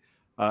Philly.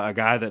 A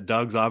guy that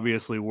Doug's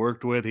obviously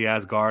worked with. He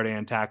has guard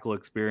and tackle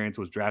experience,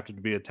 was drafted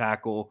to be a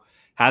tackle,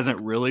 hasn't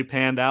really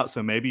panned out.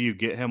 So maybe you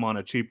get him on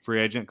a cheap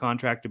free agent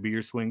contract to be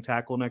your swing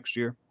tackle next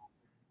year.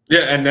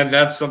 Yeah, and then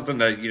that's something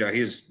that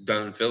he's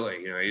done in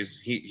Philly.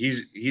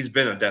 He's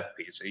been a depth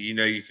piece. So,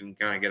 you can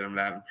kind of get him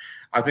that. And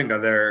I think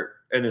that they're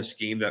in a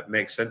scheme that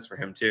makes sense for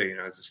him too.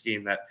 It's a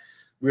scheme that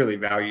really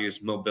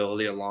values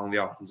mobility along the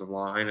offensive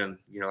line. And,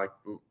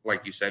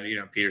 like you said,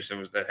 Peterson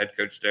was the head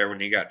coach there when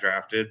he got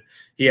drafted.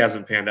 He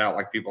hasn't panned out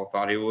like people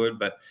thought he would.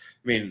 But,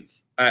 I mean,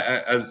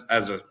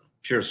 as a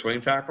pure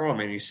swing tackle, I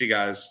mean, you see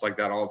guys like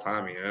that all the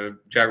time.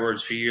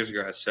 Jaguars a few years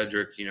ago had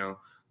Cedric,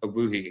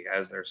 Obuhi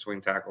as their swing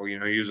tackle. He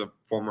was a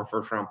former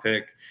first-round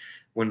pick.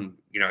 When,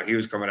 he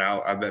was coming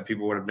out, I bet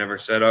people would have never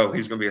said, oh,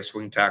 he's going to be a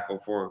swing tackle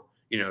for,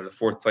 the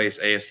fourth-place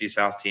AFC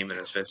South team in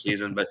his fifth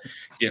season. But,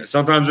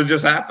 sometimes it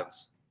just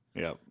happens.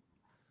 Yep.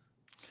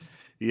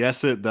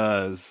 Yes, it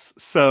does.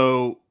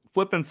 So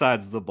flipping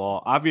sides of the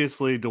ball,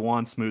 obviously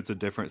DeJuan Smoot's a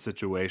different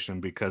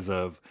situation because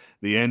of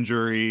the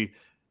injury.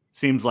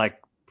 Seems like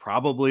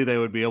probably they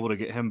would be able to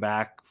get him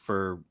back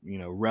for,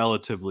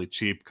 relatively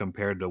cheap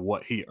compared to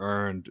what he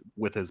earned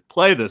with his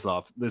play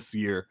this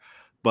year.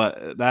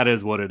 But that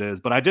is what it is.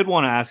 But I did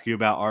want to ask you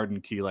about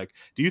Arden Key. Like,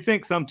 do you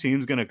think some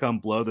team's going to come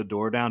blow the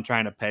door down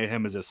trying to pay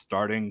him as a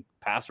starting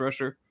pass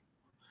rusher?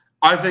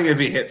 I think if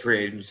he hit free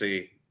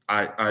agency,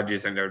 I do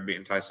think there would be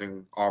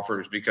enticing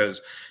offers because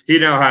he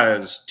now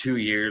has 2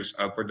 years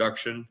of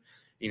production,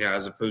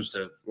 as opposed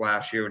to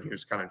last year when he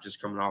was kind of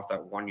just coming off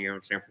that 1 year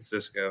in San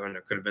Francisco. And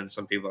there could have been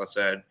some people that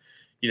said,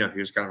 he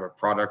was kind of a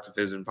product of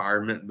his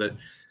environment. But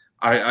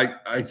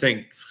I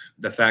think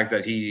the fact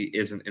that he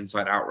is an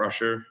inside-out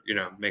rusher,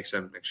 makes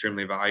him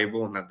extremely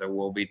valuable, and that there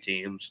will be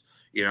teams,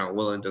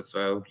 willing to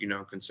throw,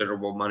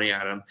 considerable money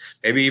at him.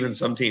 Maybe even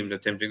some teams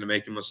attempting to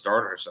make him a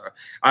starter. So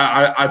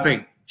I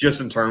think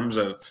just in terms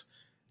of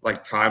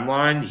like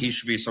timeline, he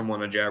should be someone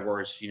the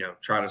Jaguars,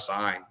 try to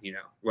sign,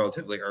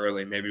 relatively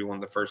early, maybe one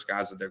of the first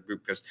guys of their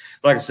group. Because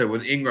like I said,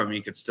 with Ingram,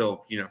 you could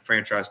still,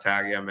 franchise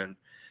tag him and,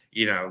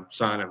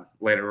 sign him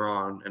later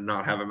on and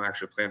not have him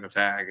actually play on the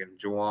tag. And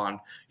Juwan,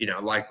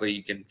 likely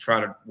you can try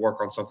to work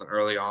on something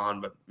early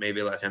on, but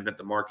maybe let him hit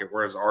the market.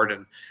 Whereas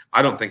Arden,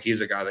 I don't think he's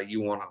a guy that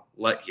you want to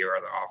let hear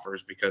other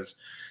offers because,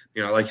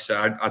 like you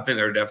said, I think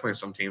there are definitely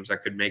some teams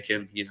that could make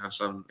him,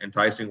 some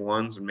enticing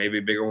ones and maybe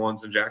bigger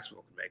ones than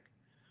Jacksonville can make.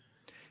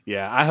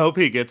 Yeah, I hope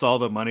he gets all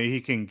the money he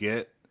can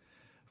get,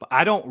 but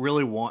I don't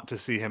really want to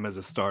see him as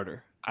a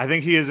starter. I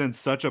think he is in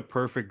such a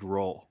perfect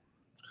role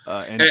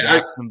in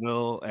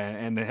Jacksonville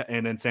and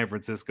in San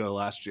Francisco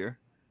last year.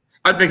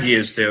 I think he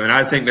is too, and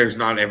I think there's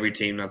not every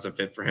team that's a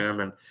fit for him.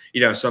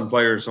 And some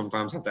players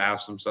sometimes have to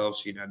ask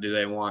themselves, do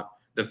they want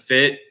the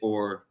fit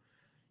or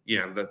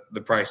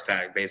the price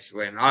tag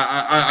basically? And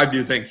I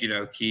do think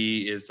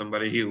Key is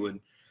somebody who would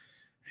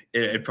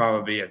it'd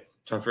probably be a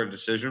tougher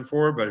decision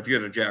for. But if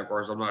you're the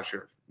Jaguars, I'm not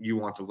sure you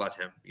want to let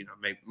him,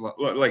 make,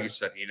 like you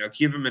said,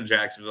 keep him in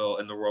Jacksonville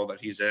in the role that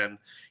he's in.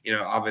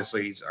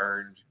 Obviously he's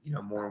earned,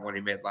 more than what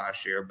he made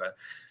last year, but,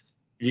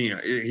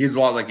 he's a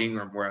lot like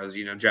Ingram, whereas,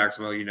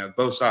 Jacksonville,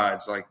 both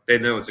sides, like they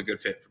know it's a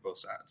good fit for both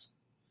sides.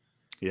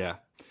 Yeah.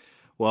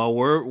 Well,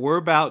 we're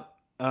about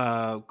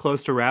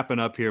close to wrapping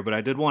up here, but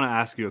I did want to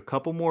ask you a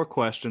couple more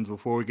questions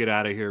before we get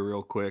out of here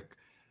real quick.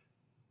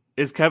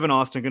 Is Kevin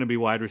Austin going to be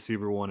wide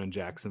receiver 1 in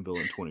Jacksonville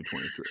in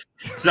 2023?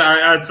 So I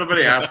had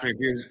somebody ask me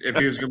if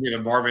he was going to be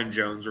the Marvin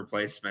Jones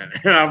replacement,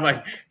 and I'm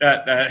like,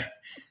 that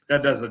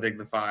doesn't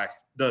dignify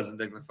doesn't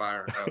dignify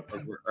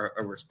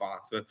a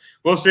response. But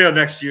we'll see how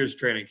next year's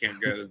training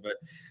camp goes. But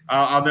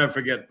I'll never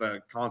forget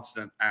the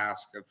constant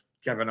ask of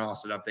Kevin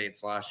Austin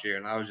updates last year,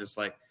 and I was just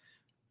like,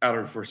 out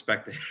of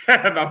respect to him,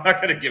 I'm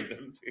not going to give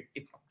them to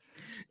you.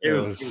 It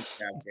was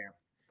bad camp.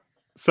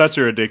 Such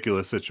a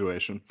ridiculous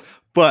situation,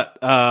 but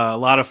a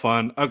lot of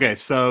fun. Okay,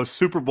 so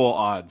Super Bowl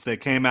odds. They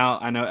came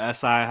out. I know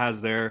SI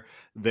has their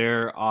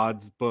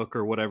odds book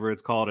or whatever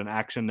it's called, an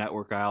Action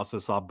Network. I also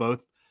saw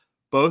both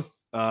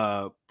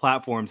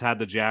platforms had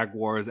the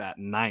Jaguars at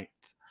 9th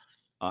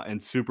in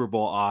Super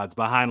Bowl odds,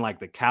 behind like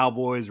the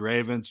Cowboys,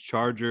 Ravens,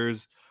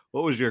 Chargers.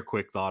 What was your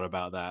quick thought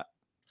about that?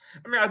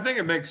 I mean, I think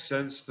it makes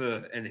sense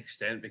to an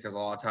extent because a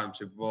lot of times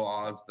Super Bowl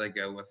odds, they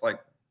go with like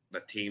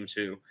the teams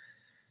who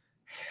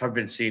have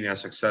been seen as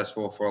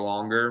successful for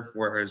longer,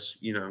 whereas,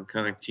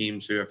 kind of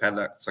teams who have had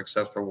that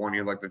success for 1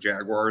 year, like the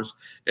Jaguars,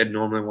 they'd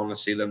normally want to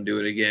see them do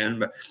it again.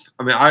 But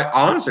I mean, I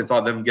honestly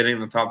thought them getting in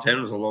the top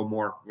 10 was a little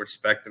more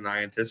respect than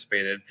I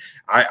anticipated.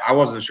 I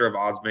wasn't sure if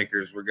odds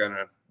makers were going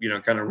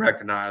to, kind of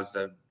recognize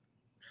the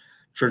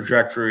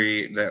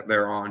trajectory that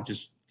they're on,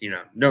 just,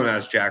 known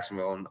as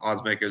Jacksonville and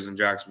odds makers in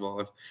Jacksonville.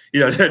 If,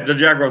 the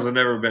Jaguars have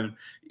never been,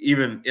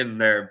 even in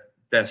their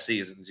best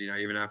seasons,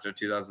 even after the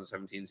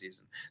 2017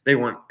 season, they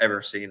weren't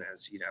ever seen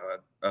as,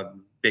 a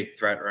big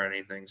threat or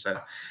anything.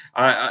 So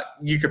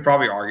you could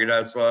probably argue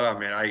that it's low. I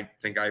mean, I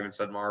think I even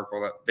said in my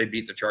article that they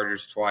beat the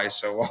Chargers twice.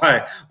 So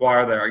why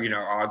are there,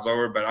 odds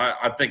lower? But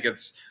I think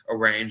it's a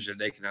range that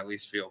they can at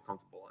least feel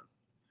comfortable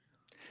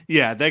in.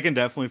 Yeah, they can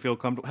definitely feel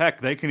comfortable.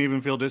 Heck, they can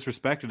even feel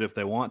disrespected if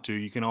they want to.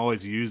 You can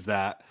always use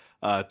that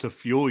to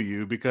fuel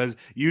you, because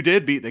you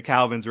did beat the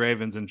Cowboys,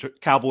 Ravens,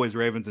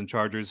 and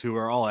Chargers, who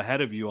are all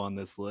ahead of you on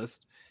this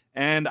list.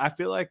 And I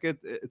feel like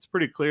it's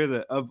pretty clear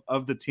that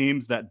of the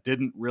teams that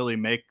didn't really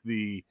make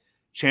the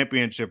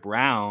championship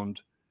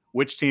round,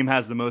 which team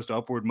has the most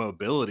upward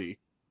mobility,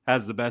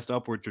 has the best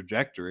upward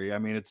trajectory. I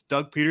mean, it's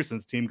Doug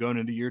Peterson's team going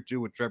into year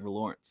 2 with Trevor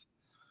Lawrence.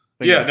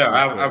 Yeah, no,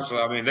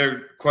 absolutely. I mean, there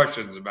are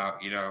questions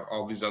about,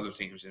 all these other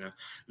teams.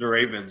 The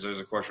Ravens, there's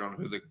a question on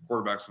who the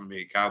quarterback's going to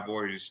be.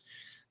 Cowboys,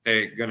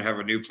 they're going to have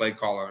a new play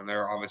caller, and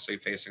they're obviously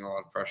facing a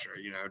lot of pressure.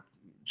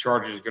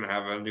 Chargers is going to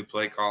have a new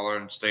play caller,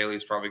 and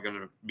Staley's probably going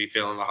to be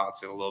feeling the hot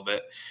seat a little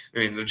bit. I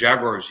mean, the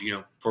Jaguars,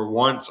 for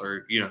once,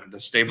 are, the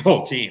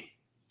stable team.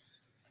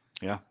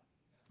 Yeah,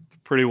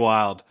 pretty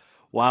wild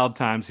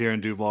times here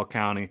in Duval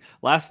County.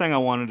 Last thing I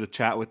wanted to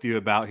chat with you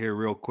about here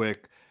real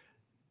quick.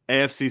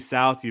 AFC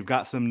South, you've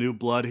got some new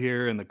blood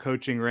here in the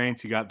coaching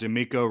ranks. You got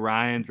D'Amico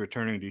Ryans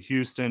returning to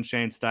Houston,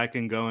 Shane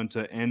Steichen going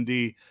to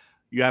Indy.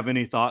 You have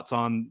any thoughts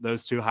on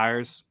those two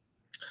hires?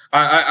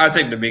 I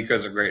think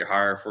D'Amico's a great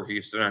hire for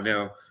Houston. I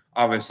know,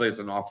 obviously, it's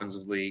an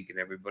offensive league and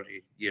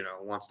everybody,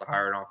 wants to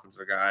hire an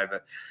offensive guy.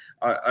 But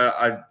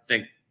I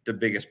think the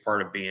biggest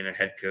part of being a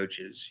head coach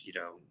is,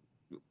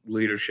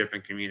 leadership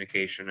and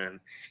communication. And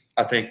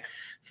I think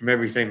from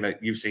everything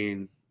that you've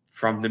seen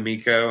from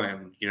D'Amico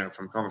and,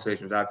 from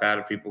conversations I've had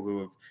of people who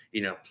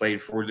have,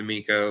 played for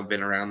D'Amico,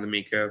 been around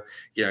D'Amico,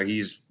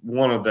 he's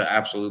one of the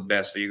absolute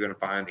best that you're going to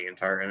find in the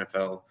entire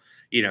NFL,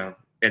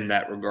 in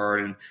that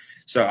regard. And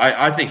so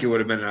I think he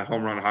would have been a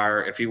home run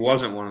hire if he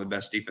wasn't one of the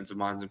best defensive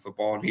minds in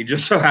football. And he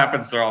just so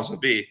happens to also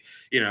be,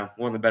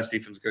 one of the best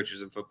defensive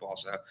coaches in football.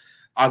 So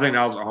I think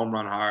that was a home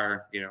run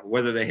hire.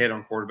 Whether they hit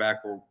on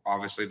quarterback will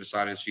obviously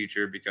decide his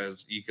future,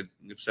 because you could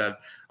have said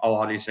a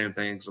lot of these same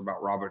things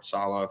about Robert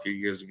Saleh a few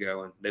years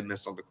ago, and they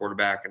missed on the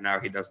quarterback, and now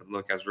he doesn't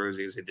look as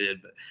rosy as he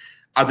did. But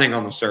I think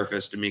on the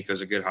surface,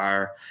 D'Amico's a good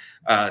hire.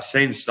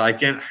 Shane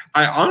Steichen,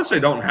 I honestly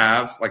don't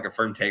have like a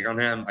firm take on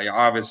him.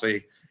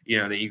 Obviously,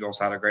 the Eagles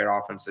had a great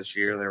offense this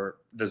year. They were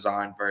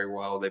designed very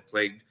well. They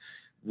played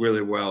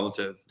really well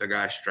to the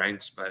guy's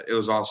strengths, but it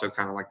was also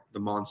kind of like the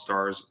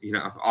Monstars,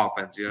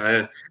 offense.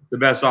 The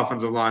best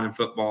offensive line in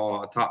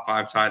football, a top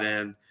 5 tight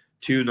end,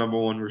 2 number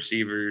 1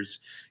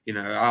 receivers.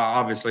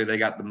 Obviously they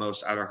got the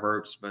most out of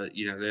Hurts, but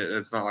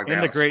it's not like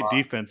and the great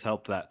defense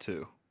helped that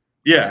too.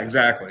 Yeah,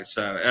 exactly.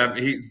 So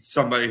he's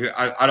somebody who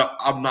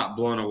I'm not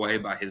blown away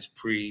by his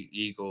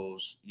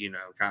pre-Eagles,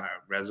 kind of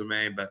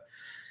resume, but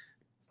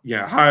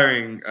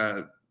hiring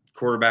a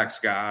quarterback's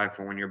guy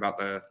for when you're about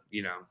to,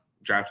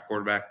 draft a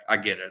quarterback, I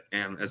get it.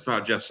 And it's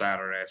not just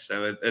Saturday.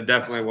 So it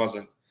definitely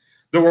wasn't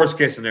the worst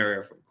case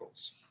scenario for the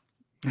Colts.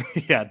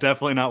 Yeah,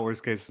 definitely not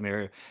worst case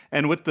scenario.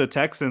 And with the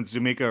Texans,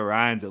 D'Amico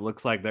Ryans, it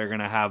looks like they're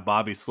going to have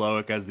Bobby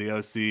Slowick as the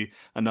OC,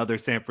 another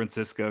San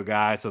Francisco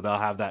guy. So they'll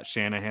have that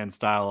Shanahan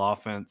style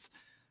offense.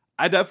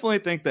 I definitely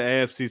think the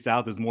AFC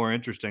South is more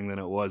interesting than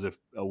it was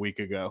a week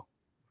ago.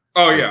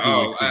 Oh, yeah. A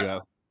few weeks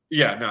ago.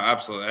 Yeah, no,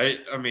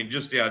 absolutely. I mean,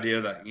 just the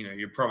idea that,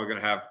 you're probably going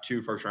to have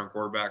 2 first-round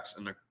quarterbacks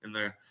in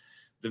the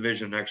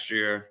division next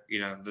year.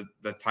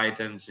 The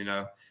Titans,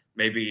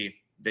 maybe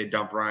they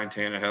dump Ryan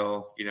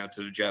Tannehill,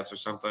 to the Jets or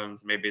something.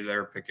 Maybe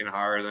they're picking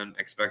higher than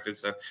expected.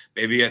 So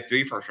maybe you have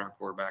 3 first-round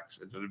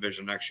quarterbacks in the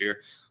division next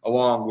year,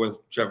 along with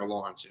Trevor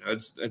Lawrence.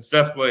 It's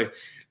definitely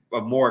a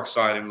more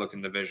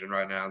exciting-looking division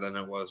right now than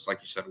it was, like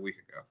you said, a week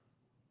ago.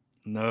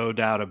 No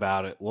doubt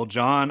about it. Well,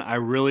 John, I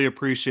really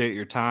appreciate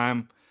your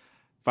time.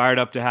 Fired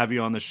up to have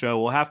you on the show.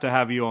 We'll have to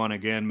have you on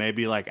again,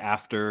 maybe like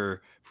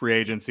after free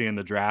agency and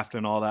the draft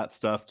and all that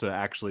stuff, to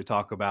actually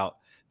talk about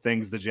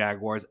things the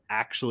Jaguars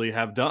actually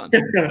have done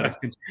instead of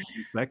continuing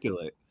to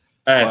speculate.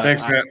 Hey,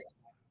 thanks, man.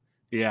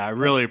 Yeah, I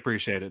really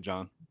appreciate it,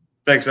 John.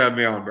 Thanks for having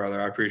me on,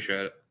 brother. I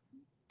appreciate it.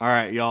 All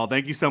right, y'all.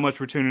 Thank you so much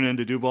for tuning in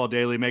to Duval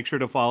Daily. Make sure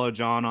to follow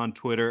John on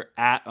Twitter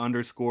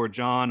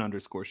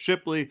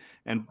 @_John_Shipley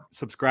and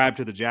subscribe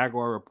to the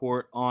Jaguar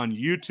Report on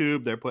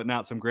YouTube. They're putting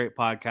out some great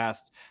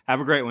podcasts. Have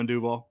a great one,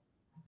 Duval.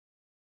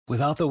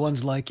 Without the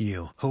ones like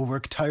you who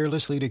work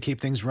tirelessly to keep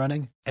things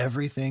running,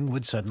 everything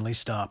would suddenly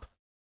stop.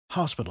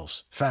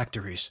 Hospitals,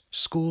 factories,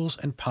 schools,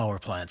 and power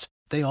plants,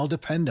 they all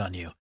depend on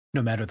you.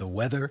 No matter the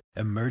weather,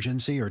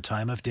 emergency, or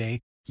time of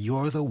day,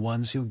 you're the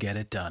ones who get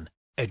it done.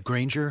 At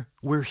Grainger,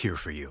 we're here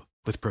for you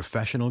with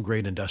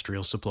professional-grade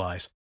industrial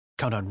supplies.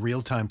 Count on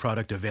real-time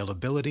product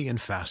availability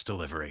and fast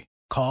delivery.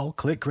 Call,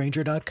 click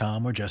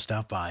Grainger.com, or just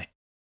stop by.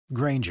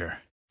 Grainger,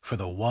 for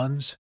the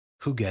ones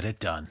who get it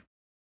done.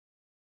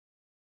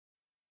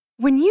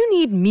 When you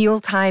need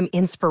mealtime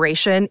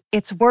inspiration,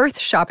 it's worth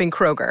shopping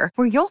Kroger,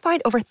 where you'll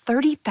find over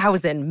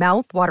 30,000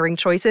 mouth-watering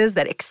choices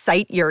that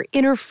excite your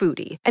inner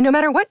foodie. And no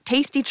matter what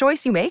tasty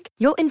choice you make,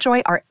 you'll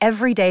enjoy our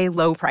everyday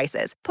low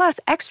prices, plus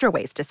extra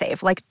ways to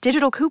save, like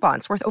digital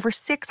coupons worth over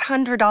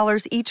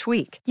 $600 each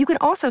week. You can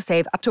also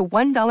save up to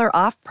 $1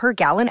 off per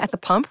gallon at the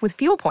pump with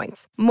fuel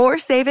points. More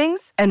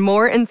savings and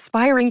more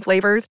inspiring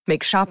flavors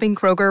make shopping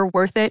Kroger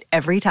worth it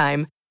every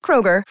time.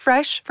 Kroger,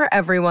 fresh for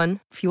everyone.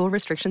 Fuel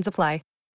restrictions apply.